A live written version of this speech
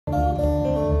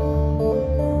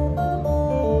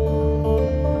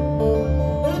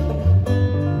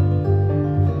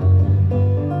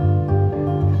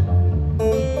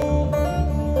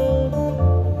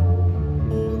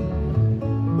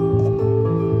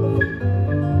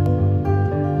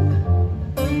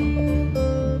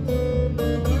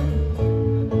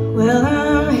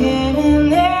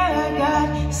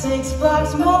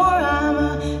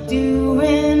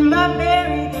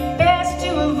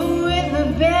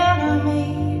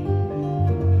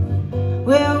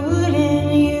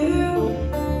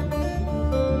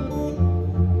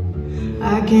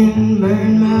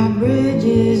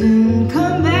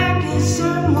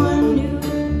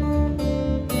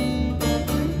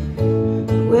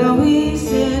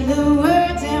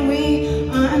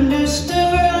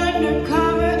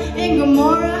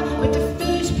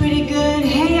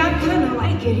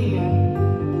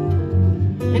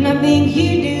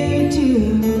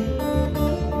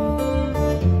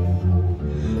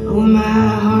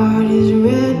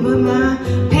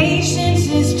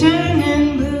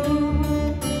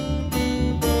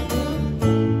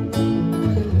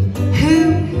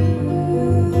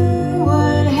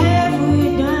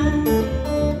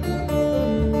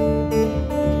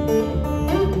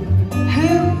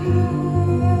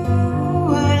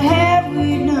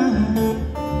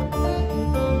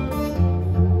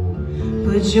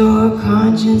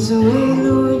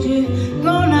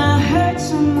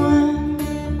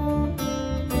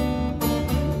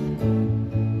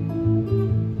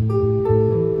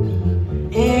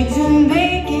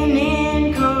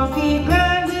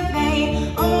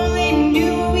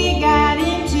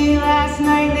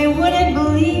like they wouldn't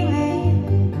believe it.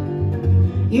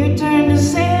 You turned to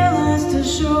sail us to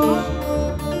shore.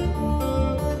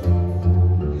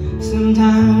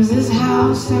 Sometimes this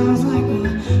house sounds like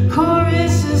a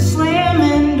chorus of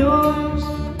slamming doors.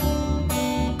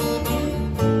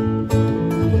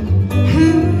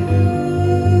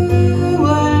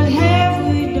 What have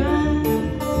we done?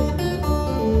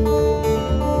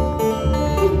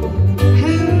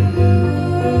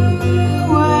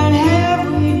 What have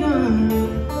we done?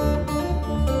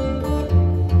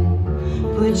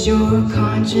 Put your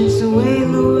conscience away,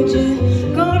 Lord,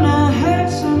 you're gonna hurt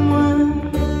someone.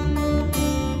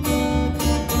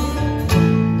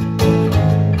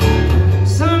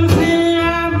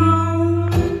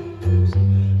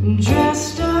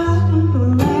 Dressed up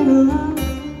like love.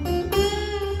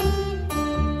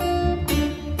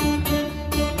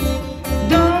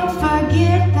 Don't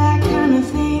forget that kind of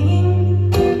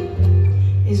thing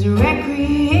is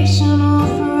recreational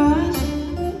for us.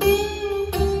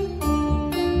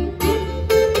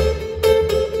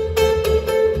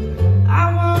 I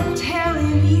won't tell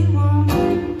if you won't.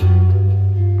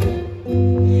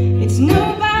 It's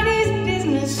nobody's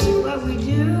business what we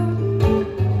do.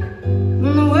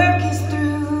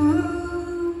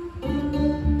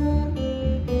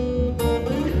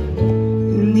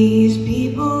 These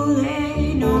people,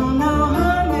 they don't know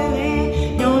hunger,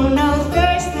 they don't know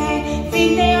thirst, they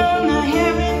think they own the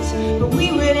heavens, but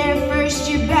we were there first,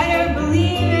 you better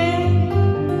believe it.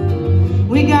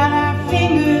 We got our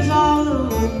fingers all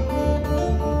over.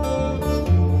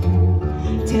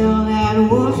 Tell that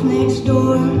wolf next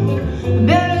door,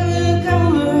 better look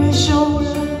over his shoulder.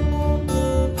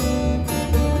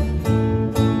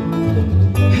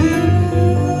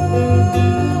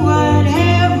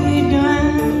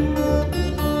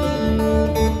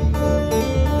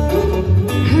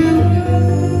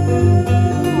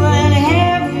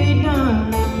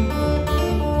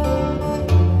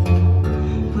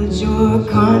 Put your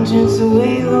conscience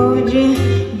away, Lord, you're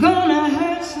gonna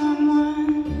hurt someone.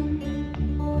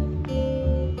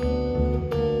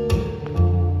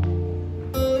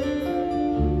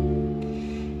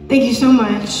 Thank you so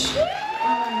much.